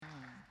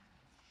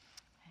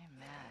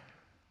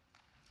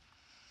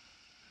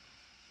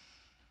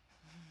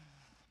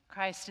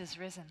Christ is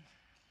risen,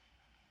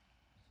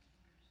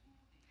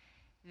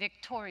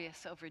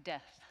 victorious over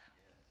death.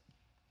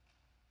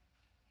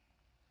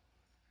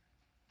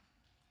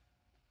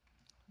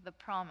 The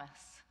promise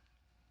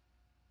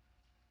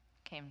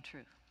came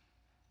true.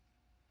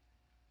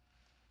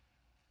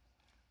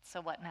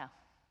 So what now?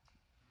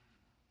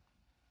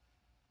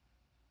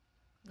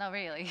 No,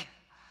 really.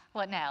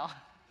 What now?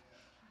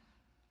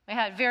 We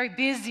had a very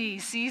busy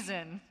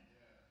season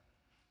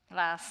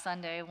last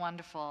Sunday,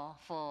 wonderful,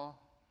 full,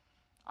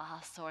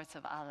 all sorts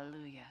of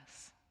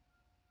alleluias.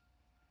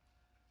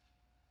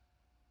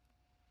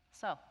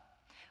 So,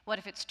 what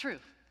if it's true?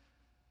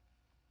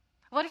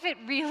 What if it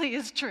really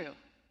is true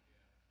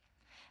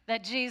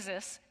that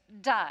Jesus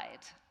died,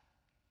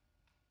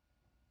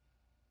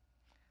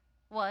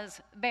 was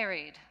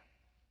buried,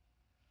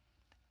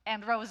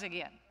 and rose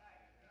again?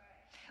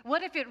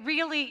 What if it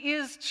really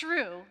is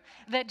true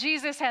that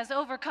Jesus has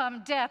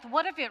overcome death?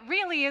 What if it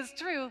really is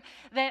true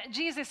that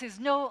Jesus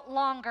is no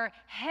longer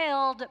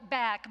held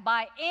back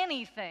by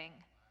anything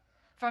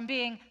from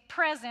being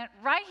present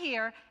right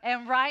here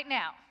and right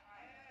now?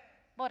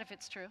 What if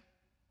it's true?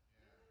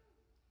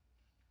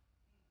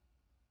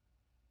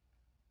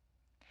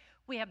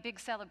 We have big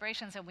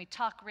celebrations and we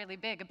talk really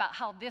big about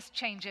how this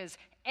changes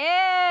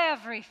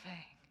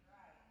everything.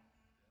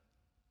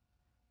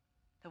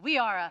 That we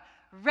are a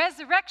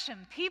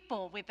resurrection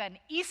people with an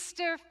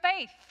Easter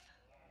faith.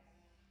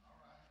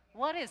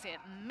 What does it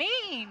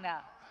mean?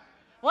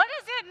 What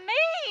does it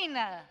mean?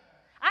 I'm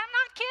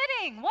not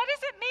kidding. What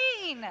does it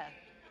mean?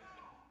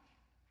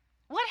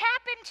 What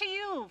happened to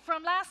you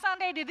from last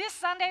Sunday to this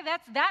Sunday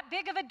that's that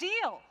big of a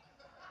deal?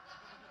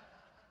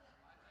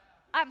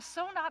 I'm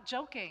so not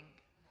joking.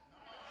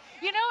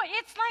 You know,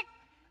 it's like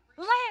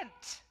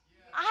Lent.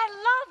 I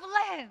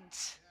love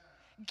Lent.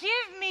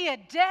 Give me a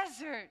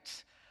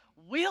desert,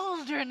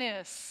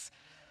 wilderness,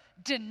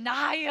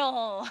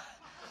 denial,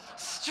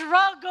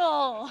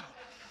 struggle,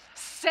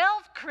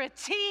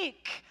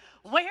 self-critique.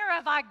 Where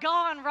have I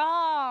gone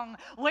wrong?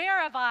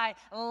 Where have I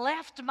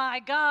left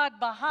my God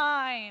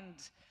behind?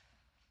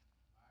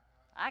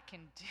 I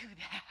can do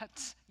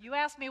that. You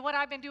ask me what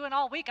I've been doing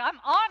all week, I'm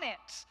on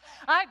it.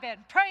 I've been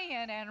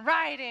praying and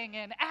writing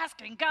and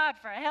asking God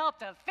for help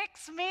to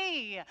fix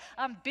me.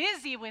 I'm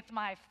busy with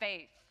my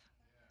faith.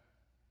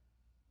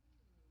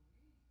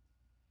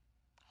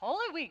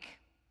 Holy Week.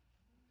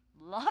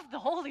 Love the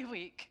Holy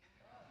Week.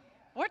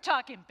 We're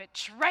talking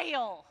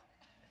betrayal,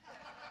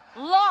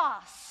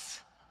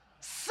 loss,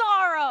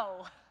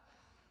 sorrow,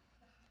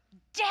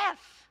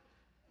 death.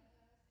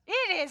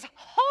 It is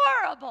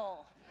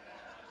horrible.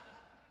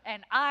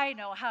 And I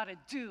know how to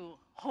do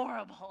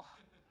horrible.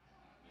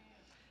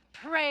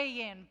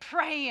 Praying,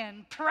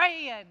 praying,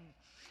 praying.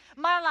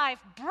 My life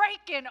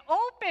breaking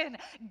open.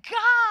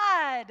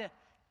 God,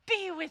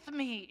 be with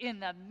me in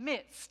the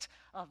midst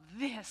of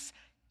this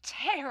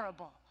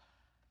terrible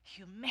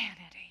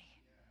humanity.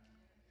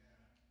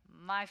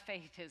 My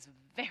faith is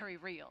very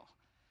real.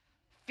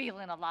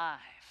 Feeling alive.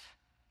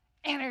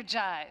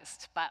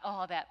 Energized by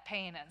all that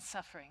pain and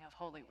suffering of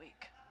Holy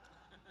Week.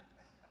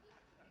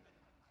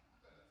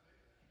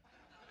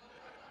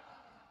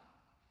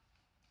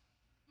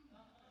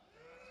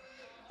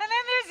 And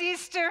then there's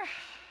Easter.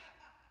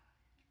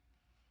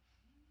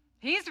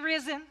 He's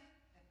risen.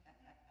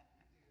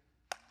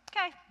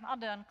 Okay, all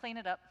done. Clean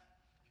it up.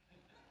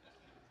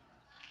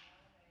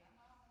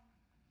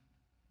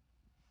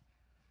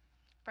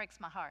 Breaks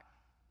my heart.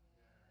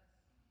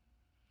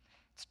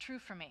 It's true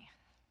for me.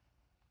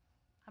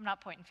 I'm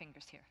not pointing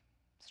fingers here.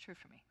 It's true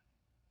for me.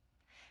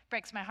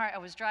 Breaks my heart. I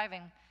was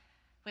driving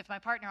with my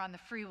partner on the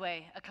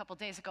freeway a couple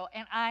days ago,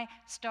 and I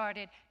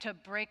started to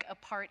break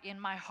apart in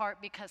my heart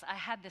because I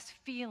had this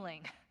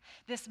feeling,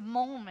 this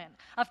moment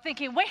of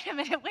thinking, wait a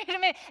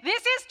minute,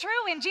 this is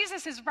true, and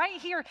Jesus is right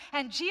here,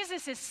 and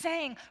Jesus is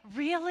saying,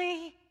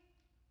 really?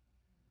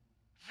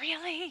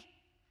 Really?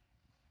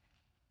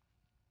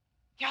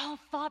 Y'all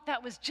thought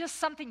that was just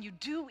something you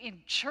do in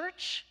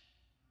church?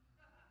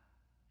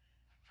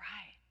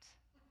 Right.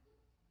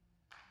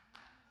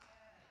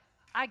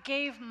 I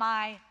gave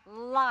my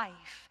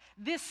life.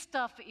 This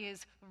stuff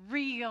is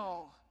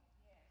real.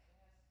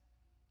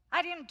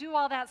 I didn't do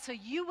all that so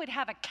you would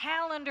have a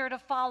calendar to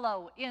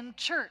follow in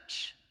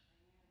church.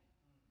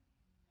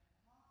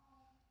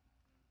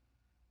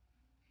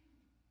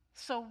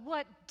 So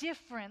what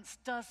difference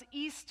does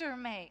Easter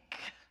make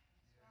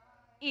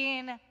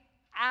in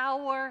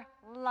our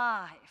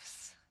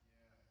lives?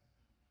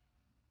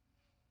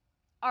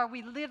 Are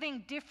we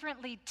living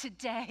differently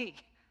today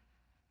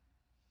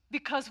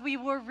because we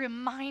were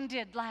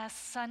reminded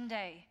last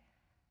Sunday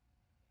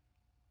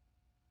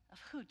of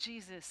who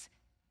Jesus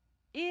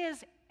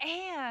is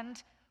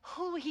and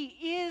who he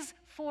is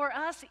for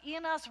us,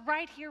 in us,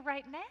 right here,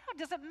 right now?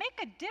 Does it make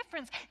a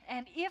difference?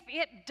 And if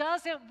it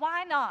doesn't,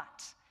 why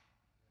not?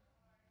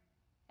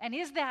 And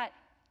is that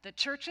the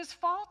church's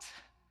fault?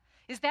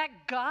 Is that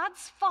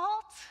God's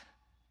fault?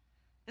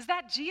 Is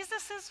that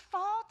Jesus'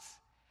 fault?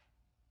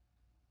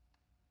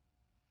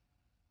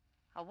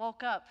 I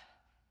woke up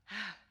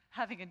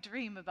having a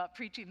dream about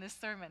preaching this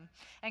sermon,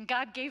 and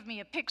God gave me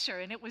a picture,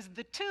 and it was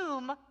the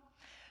tomb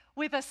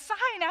with a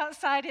sign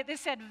outside it that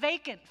said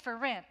vacant for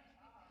rent.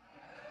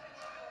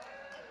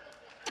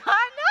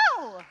 I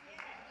know.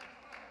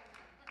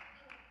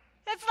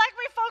 It's like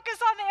we focus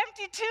on the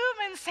empty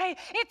tomb and say,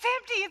 it's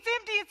empty, it's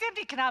empty, it's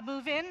empty. Can I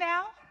move in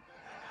now?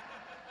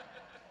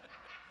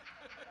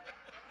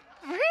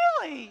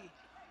 Really?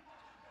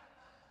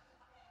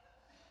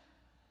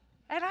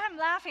 And I'm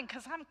laughing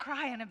because I'm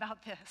crying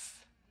about this.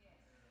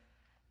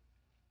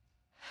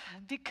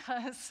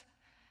 Because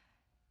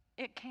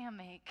it can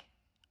make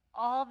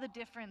all the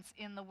difference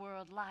in the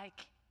world,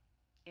 like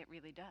it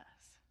really does.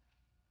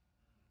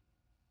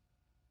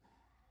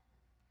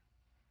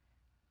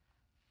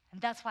 And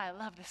that's why I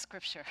love this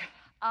scripture.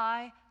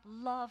 I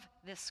love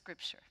this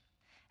scripture.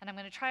 And I'm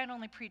going to try and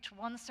only preach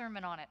one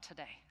sermon on it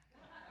today.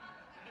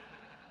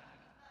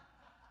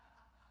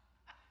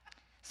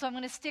 So I'm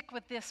going to stick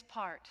with this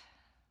part.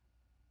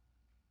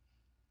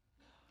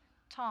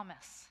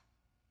 Thomas.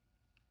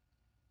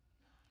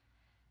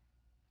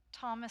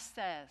 Thomas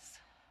says,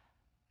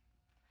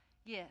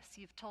 yes,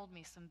 you've told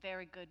me some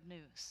very good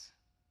news.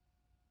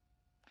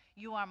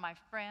 You are my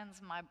friends,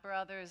 my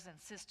brothers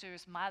and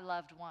sisters, my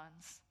loved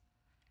ones.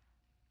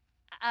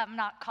 I'm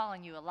not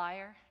calling you a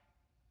liar.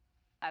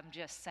 I'm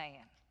just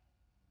saying.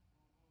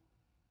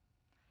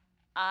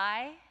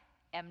 I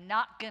am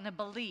not going to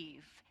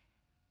believe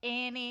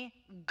any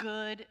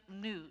good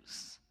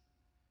news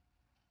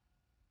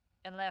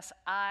unless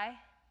I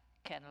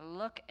can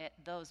look at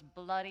those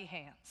bloody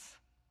hands.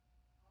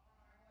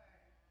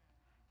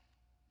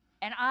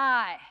 And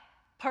I,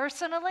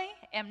 personally,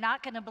 am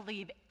not going to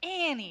believe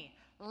any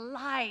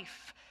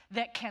life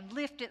that can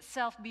lift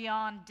itself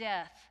beyond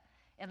death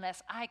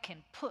unless I can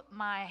put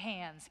my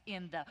hands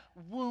in the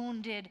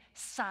wounded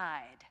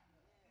side.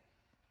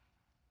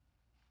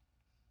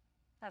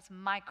 That's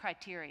my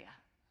criteria.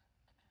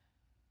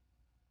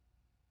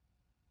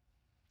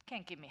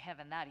 Can't give me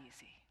heaven that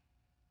easy.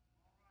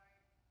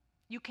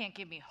 You can't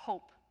give me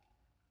hope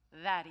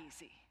that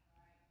easy.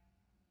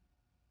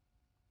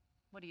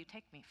 What do you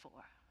take me for?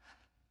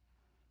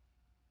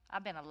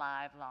 I've been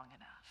alive long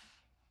enough.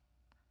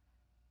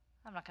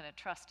 I'm not going to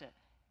trust it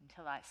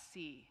until I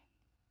see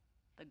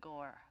the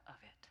gore of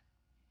it.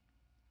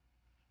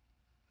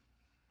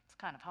 It's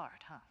kind of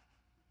hard, huh?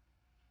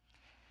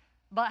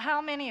 But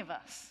how many of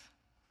us?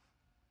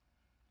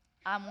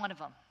 I'm one of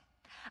them.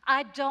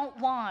 I don't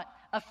want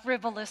a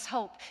frivolous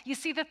hope. You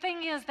see, the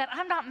thing is that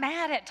I'm not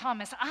mad at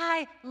Thomas.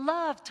 I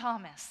love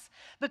Thomas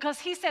because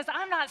he says,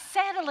 I'm not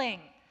settling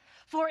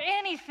for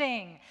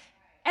anything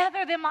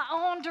other than my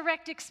own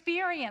direct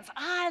experience.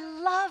 I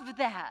love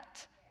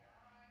that.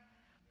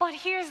 But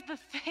here's the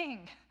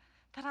thing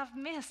that I've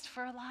missed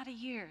for a lot of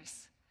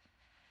years.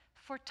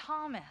 For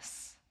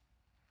Thomas,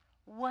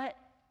 what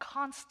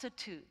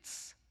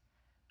constitutes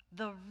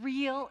the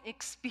real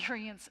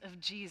experience of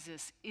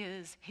Jesus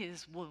is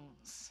his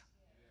wounds.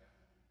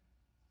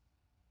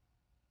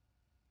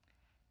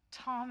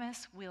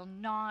 Thomas will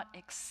not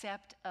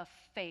accept a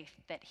faith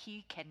that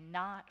he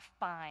cannot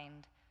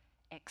find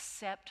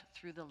except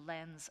through the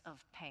lens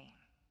of pain.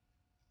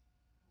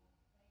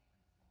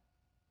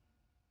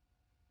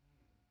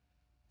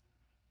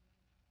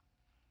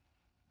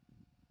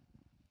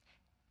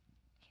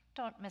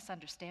 Don't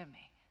misunderstand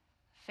me.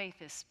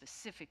 Faith is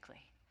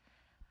specifically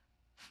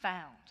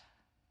found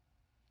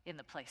in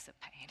the place of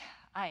pain.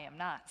 I am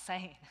not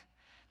saying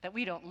that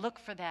we don't look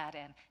for that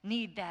and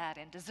need that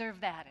and deserve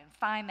that and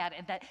find that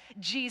and that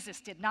Jesus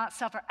did not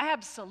suffer.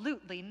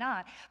 Absolutely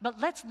not. But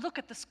let's look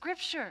at the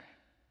scripture.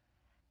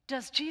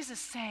 Does Jesus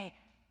say,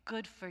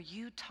 good for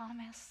you,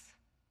 Thomas?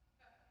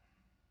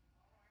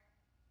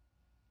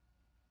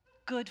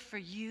 Good for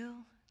you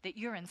that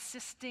you're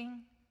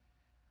insisting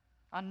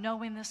on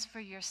knowing this for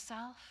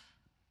yourself?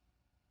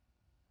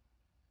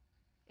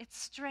 It's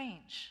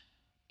strange,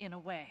 in a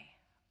way,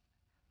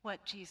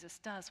 what Jesus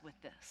does with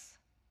this.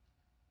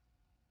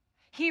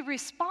 He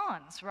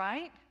responds,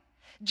 right?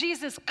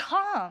 Jesus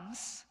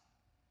comes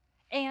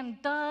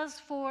and does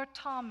for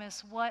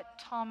Thomas what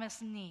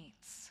Thomas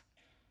needs.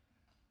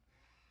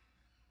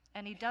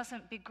 And he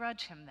doesn't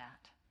begrudge him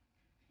that.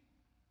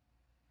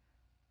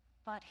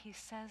 But he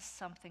says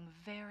something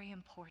very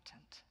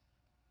important.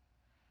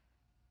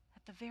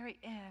 At the very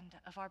end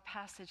of our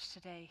passage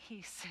today,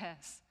 he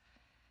says,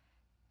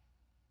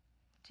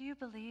 do you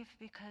believe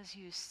because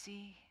you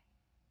see?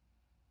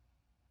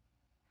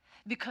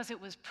 Because it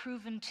was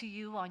proven to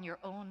you on your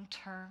own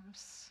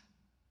terms?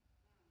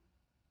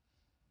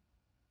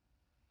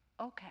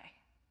 Okay.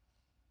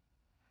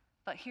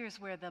 But here's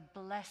where the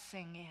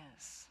blessing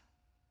is.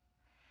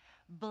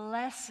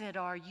 Blessed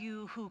are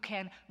you who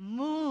can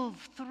move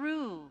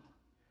through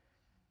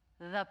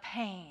the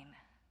pain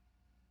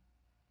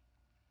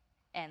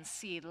and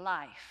see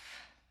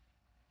life.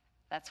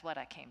 That's what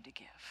I came to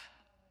give.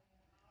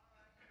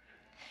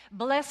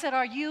 Blessed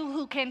are you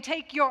who can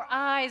take your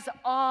eyes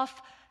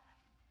off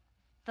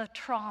the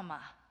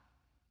trauma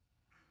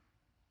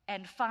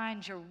and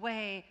find your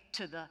way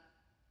to the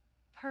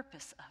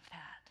purpose of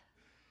that,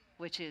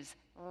 which is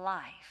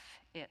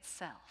life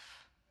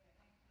itself.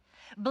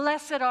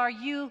 Blessed are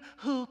you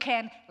who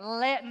can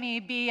let me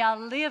be a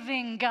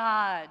living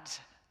God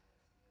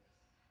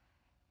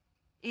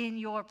in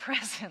your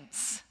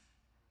presence,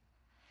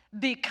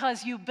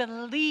 because you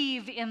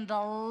believe in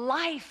the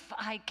life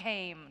I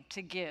came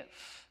to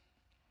give,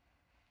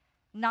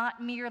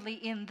 not merely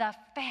in the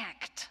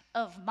fact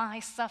of my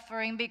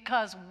suffering,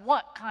 because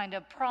what kind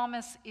of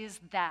promise is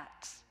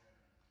that?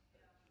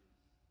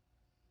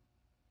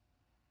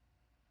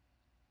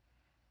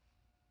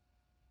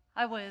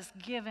 I was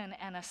given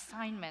an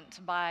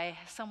assignment by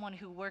someone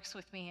who works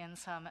with me in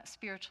some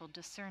spiritual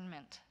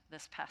discernment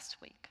this past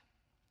week.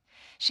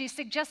 She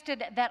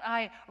suggested that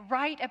I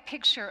write a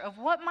picture of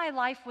what my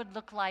life would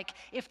look like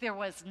if there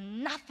was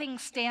nothing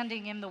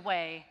standing in the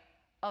way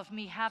of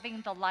me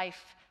having the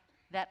life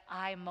that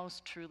I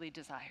most truly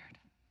desired.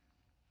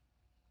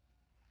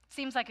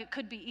 Seems like it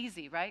could be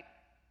easy, right?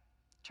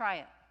 Try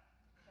it.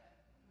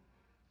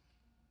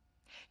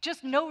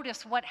 Just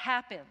notice what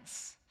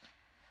happens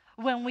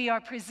when we are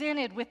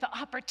presented with the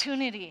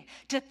opportunity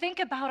to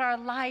think about our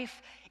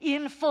life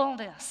in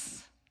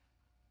fullness.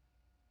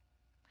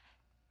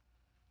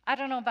 I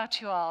don't know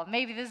about you all,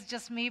 maybe this is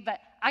just me, but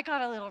I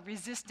got a little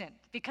resistant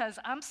because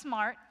I'm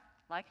smart,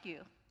 like you.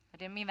 I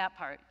didn't mean that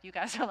part. You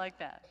guys are like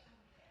that.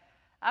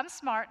 I'm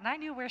smart, and I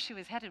knew where she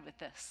was headed with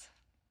this.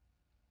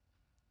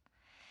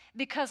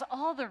 Because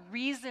all the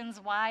reasons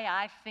why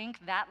I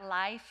think that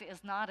life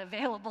is not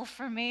available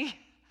for me,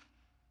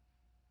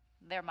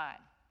 they're mine.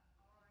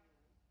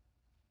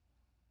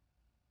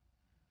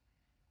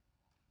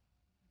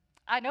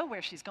 I know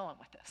where she's going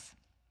with this,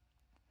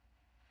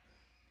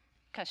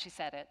 because she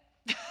said it.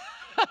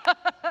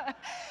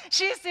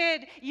 She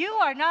said, "You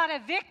are not a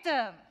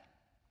victim.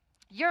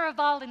 You're a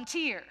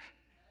volunteer."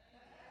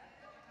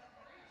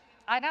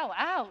 I know,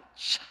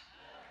 ouch.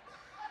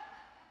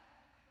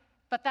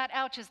 But that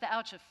ouch is the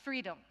ouch of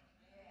freedom.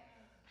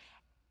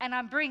 And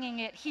I'm bringing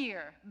it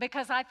here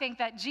because I think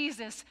that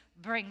Jesus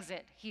brings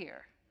it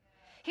here.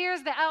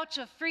 Here's the ouch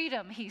of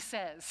freedom, he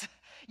says.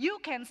 You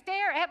can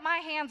stare at my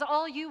hands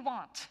all you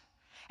want,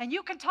 and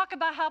you can talk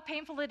about how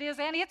painful it is,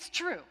 and it's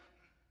true.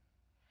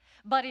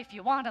 But if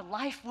you want a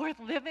life worth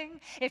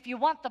living, if you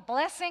want the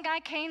blessing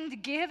I came to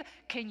give,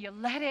 can you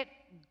let it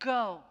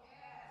go?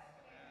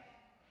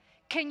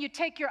 Can you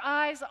take your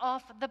eyes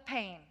off the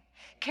pain?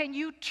 Can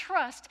you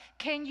trust?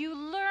 Can you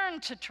learn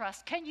to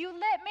trust? Can you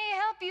let me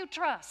help you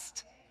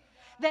trust?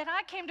 That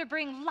I came to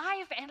bring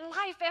life and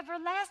life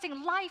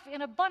everlasting, life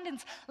in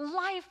abundance,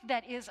 life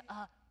that is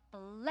a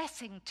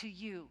blessing to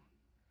you.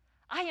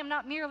 I am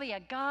not merely a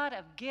God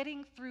of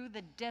getting through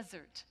the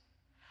desert.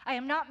 I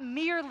am not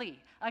merely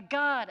a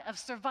God of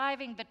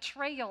surviving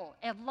betrayal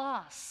and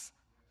loss.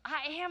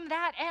 I am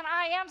that, and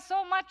I am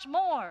so much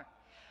more.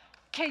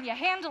 Can you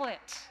handle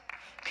it?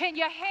 Can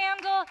you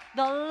handle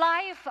the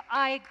life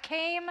I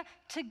came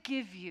to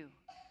give you?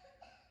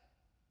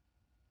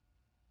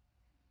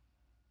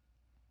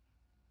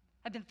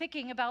 I've been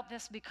thinking about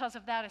this because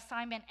of that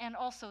assignment, and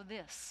also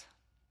this.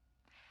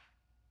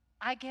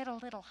 I get a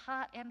little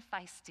hot and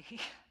feisty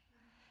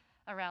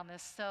around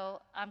this,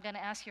 so I'm going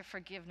to ask your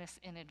forgiveness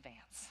in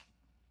advance.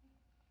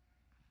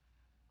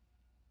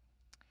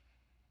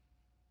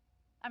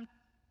 I'm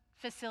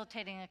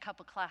facilitating a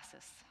couple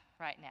classes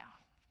right now.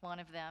 One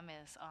of them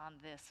is on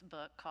this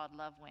book called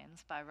Love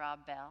Wins by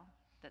Rob Bell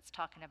that's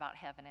talking about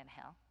heaven and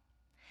hell.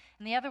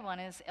 And the other one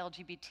is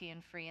LGBT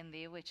and Free in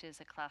Thee, which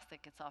is a class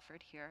that gets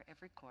offered here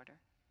every quarter.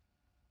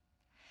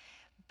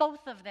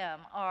 Both of them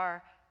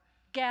are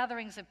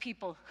gatherings of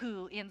people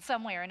who, in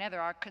some way or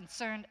another, are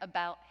concerned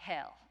about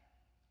hell.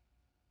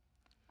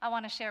 I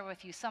want to share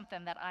with you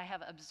something that I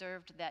have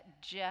observed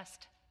that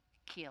just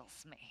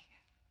kills me.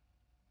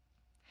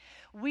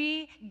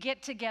 We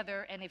get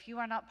together, and if you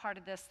are not part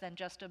of this, then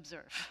just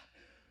observe.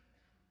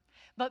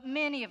 But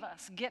many of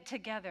us get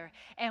together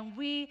and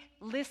we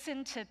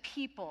listen to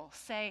people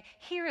say,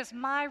 here is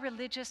my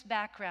religious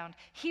background.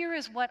 Here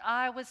is what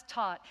I was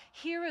taught.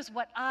 Here is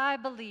what I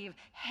believe.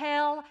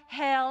 Hell,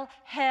 hell,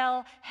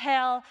 hell,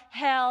 hell,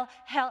 hell,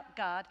 hell,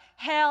 God.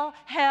 Hell,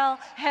 hell,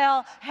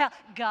 hell, hell,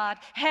 God.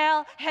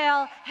 Hell,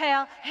 hell,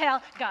 hell,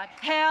 hell, God.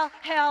 Hell,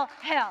 hell,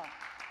 hell.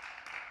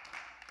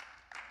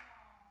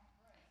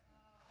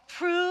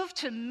 Prove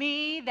to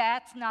me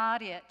that's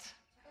not it.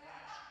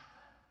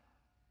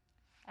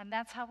 And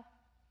that's how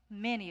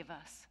many of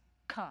us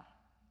come.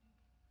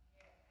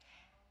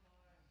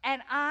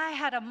 And I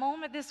had a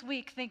moment this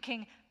week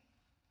thinking,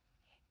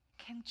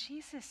 can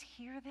Jesus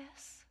hear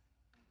this?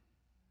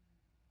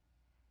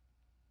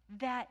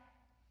 That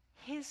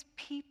his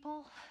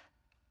people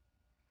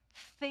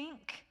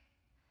think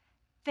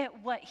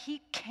that what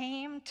he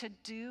came to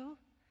do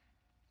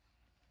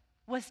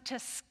was to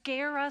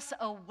scare us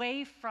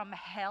away from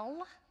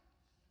hell?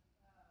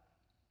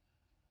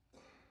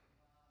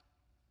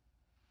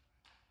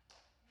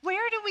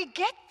 Where do we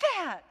get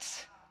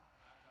that?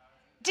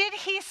 Did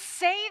he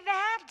say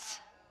that?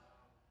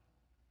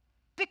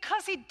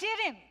 Because he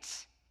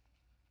didn't.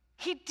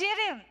 He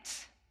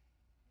didn't.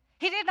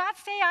 He did not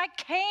say, I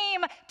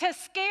came to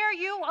scare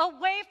you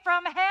away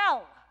from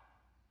hell.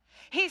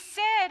 He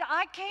said,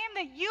 I came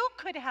that you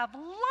could have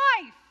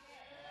life.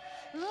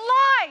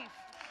 Life.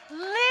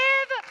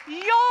 Live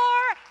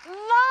your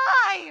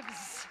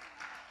lives.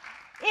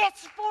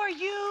 It's for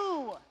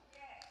you.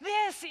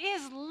 This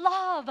is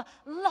love,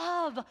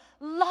 love,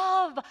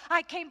 love.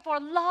 I came for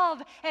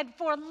love and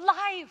for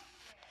life.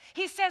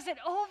 He says it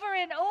over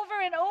and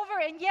over and over,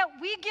 and yet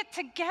we get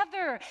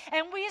together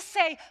and we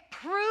say,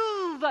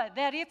 prove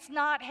that it's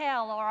not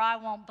hell or I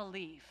won't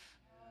believe.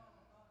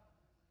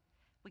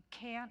 We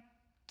can't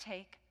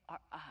take our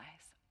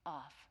eyes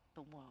off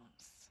the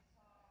wounds.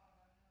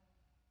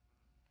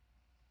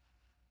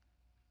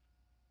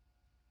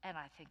 And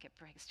I think it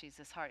breaks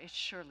Jesus' heart. It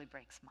surely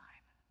breaks mine.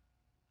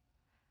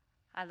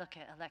 I look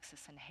at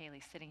Alexis and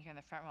Haley sitting here in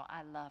the front row.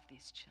 I love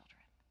these children.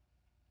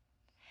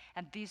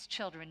 And these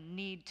children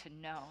need to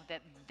know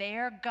that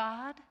their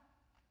God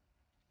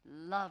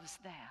loves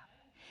them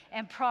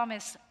and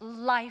promised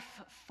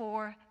life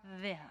for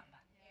them.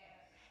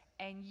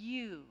 And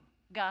you,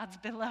 God's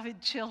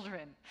beloved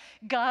children,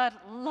 God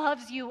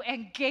loves you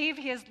and gave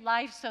his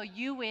life so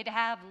you would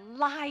have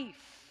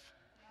life.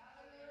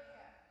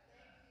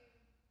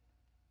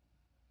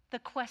 The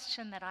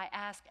question that I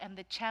ask and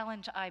the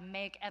challenge I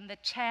make and the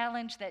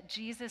challenge that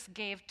Jesus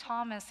gave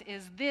Thomas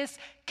is this: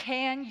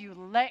 can you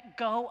let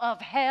go of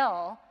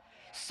hell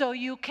so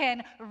you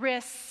can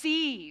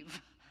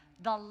receive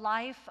the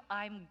life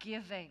I'm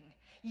giving?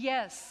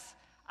 Yes,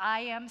 I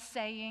am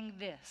saying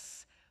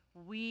this.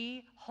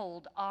 We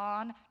hold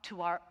on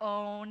to our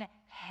own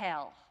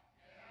hell.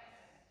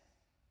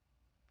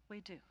 We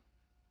do.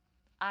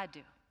 I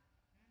do.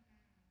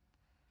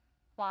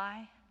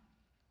 Why?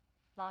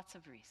 Lots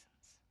of reasons.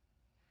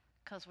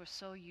 Because we're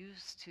so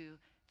used to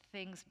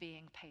things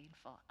being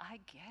painful. I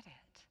get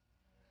it.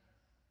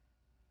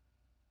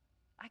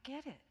 I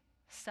get it.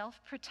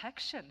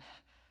 Self-protection,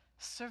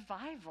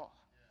 survival.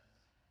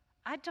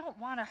 I don't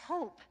want to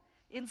hope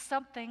in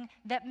something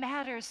that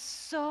matters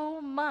so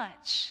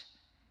much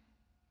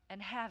and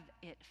have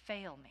it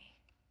fail me.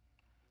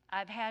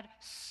 I've had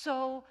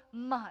so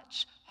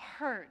much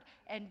hurt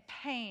and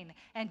pain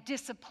and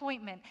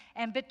disappointment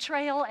and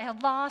betrayal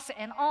and loss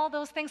and all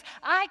those things.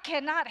 I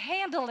cannot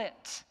handle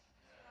it.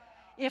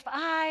 If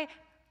I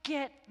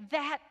get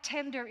that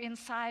tender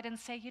inside and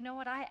say, you know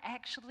what, I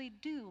actually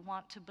do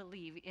want to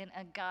believe in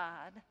a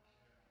God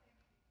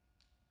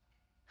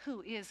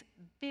who is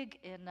big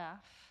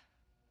enough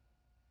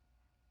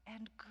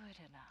and good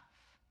enough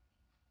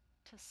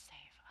to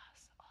save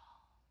us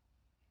all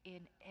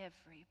in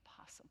every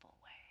possible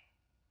way.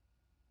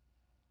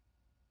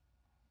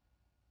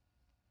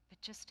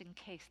 But just in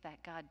case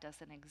that God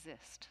doesn't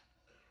exist,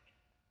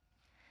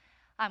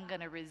 I'm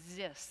going to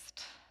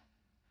resist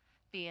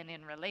being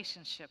in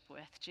relationship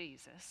with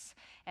Jesus.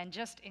 And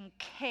just in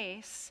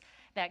case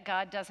that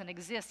God doesn't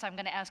exist, I'm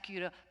going to ask you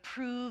to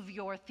prove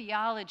your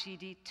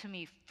theology to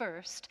me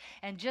first.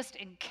 And just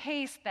in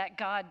case that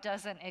God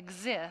doesn't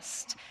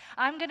exist,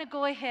 I'm going to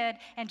go ahead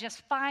and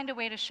just find a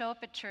way to show up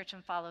at church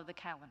and follow the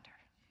calendar,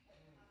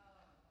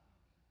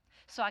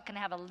 so I can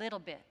have a little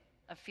bit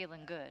of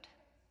feeling good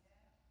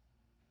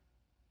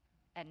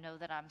and know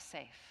that I'm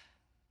safe.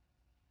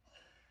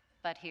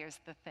 But here's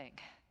the thing.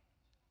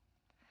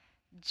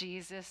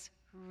 Jesus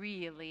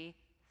really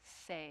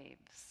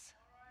saves.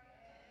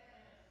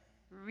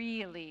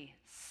 Really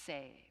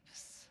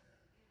saves.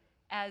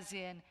 As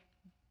in,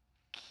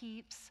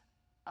 keeps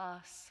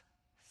us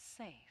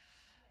safe.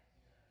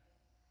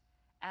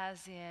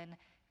 As in,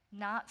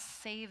 not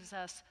saves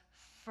us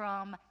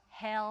from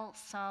hell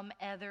some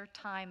other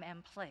time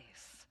and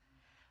place,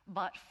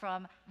 but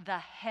from the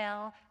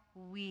hell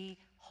we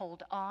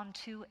hold on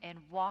to and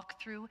walk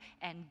through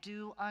and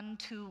do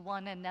unto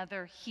one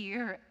another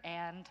here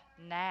and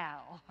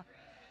now.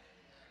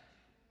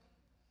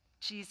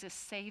 Jesus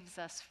saves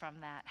us from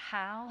that.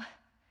 How?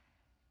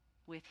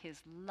 With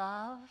his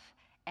love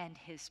and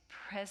his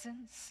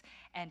presence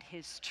and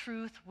his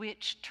truth,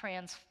 which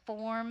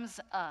transforms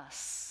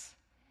us.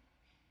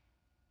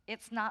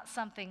 It's not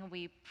something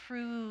we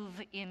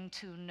prove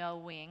into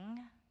knowing.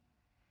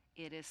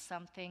 It is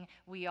something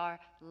we are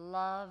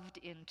loved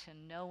into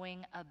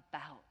knowing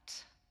about.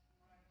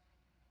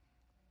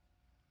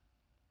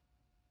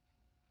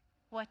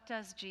 What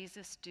does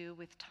Jesus do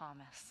with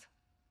Thomas?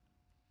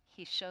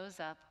 He shows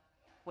up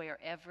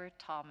wherever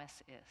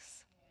Thomas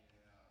is.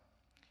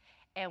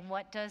 And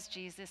what does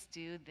Jesus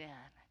do then?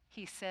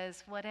 He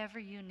says, whatever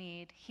you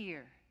need,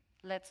 here,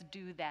 let's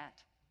do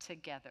that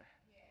together.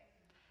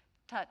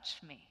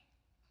 Touch me.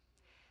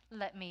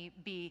 Let me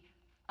be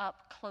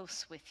up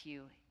close with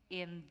you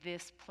in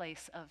this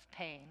place of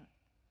pain.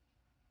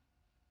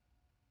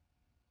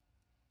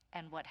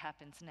 And what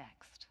happens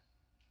next?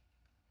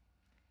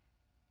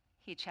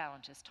 He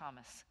challenges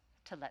Thomas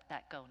to let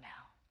that go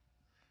now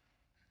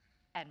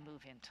and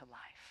move into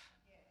life.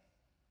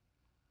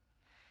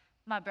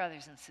 My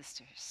brothers and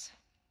sisters,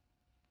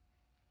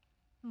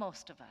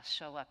 most of us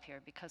show up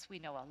here because we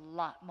know a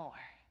lot more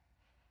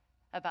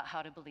about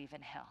how to believe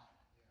in hell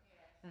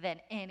than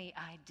any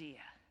idea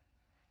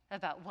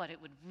about what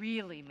it would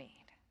really mean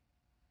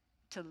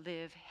to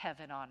live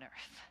heaven on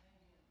earth.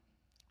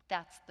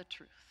 That's the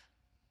truth.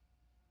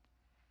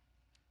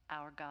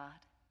 Our God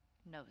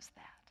knows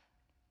that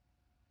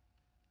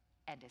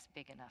and is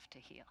big enough to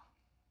heal.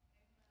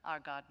 Our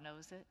God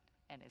knows it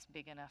and is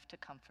big enough to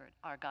comfort.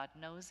 Our God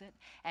knows it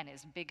and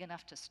is big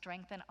enough to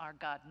strengthen. Our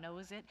God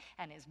knows it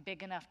and is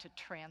big enough to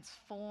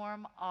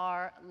transform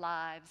our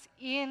lives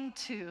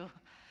into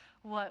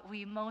what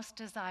we most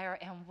desire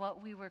and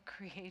what we were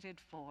created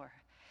for,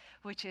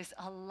 which is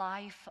a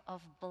life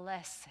of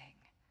blessing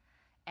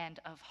and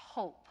of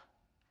hope,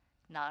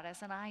 not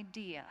as an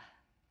idea,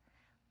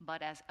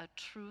 but as a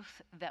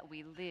truth that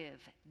we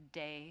live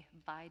day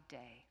by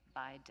day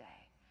by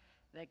day.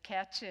 The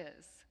catch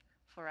is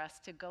for us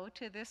to go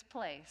to this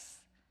place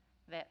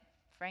that,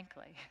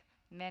 frankly,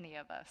 many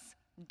of us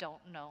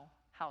don't know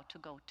how to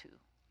go to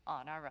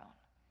on our own.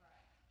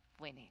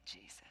 We need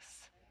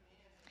Jesus.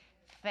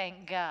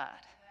 Thank God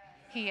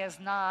he is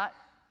not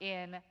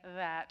in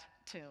that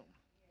tomb.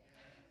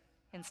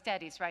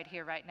 Instead, he's right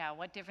here, right now.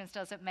 What difference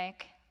does it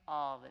make?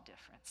 All the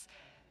difference.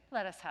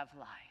 Let us have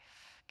life.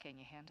 Can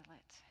you handle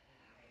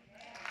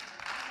it?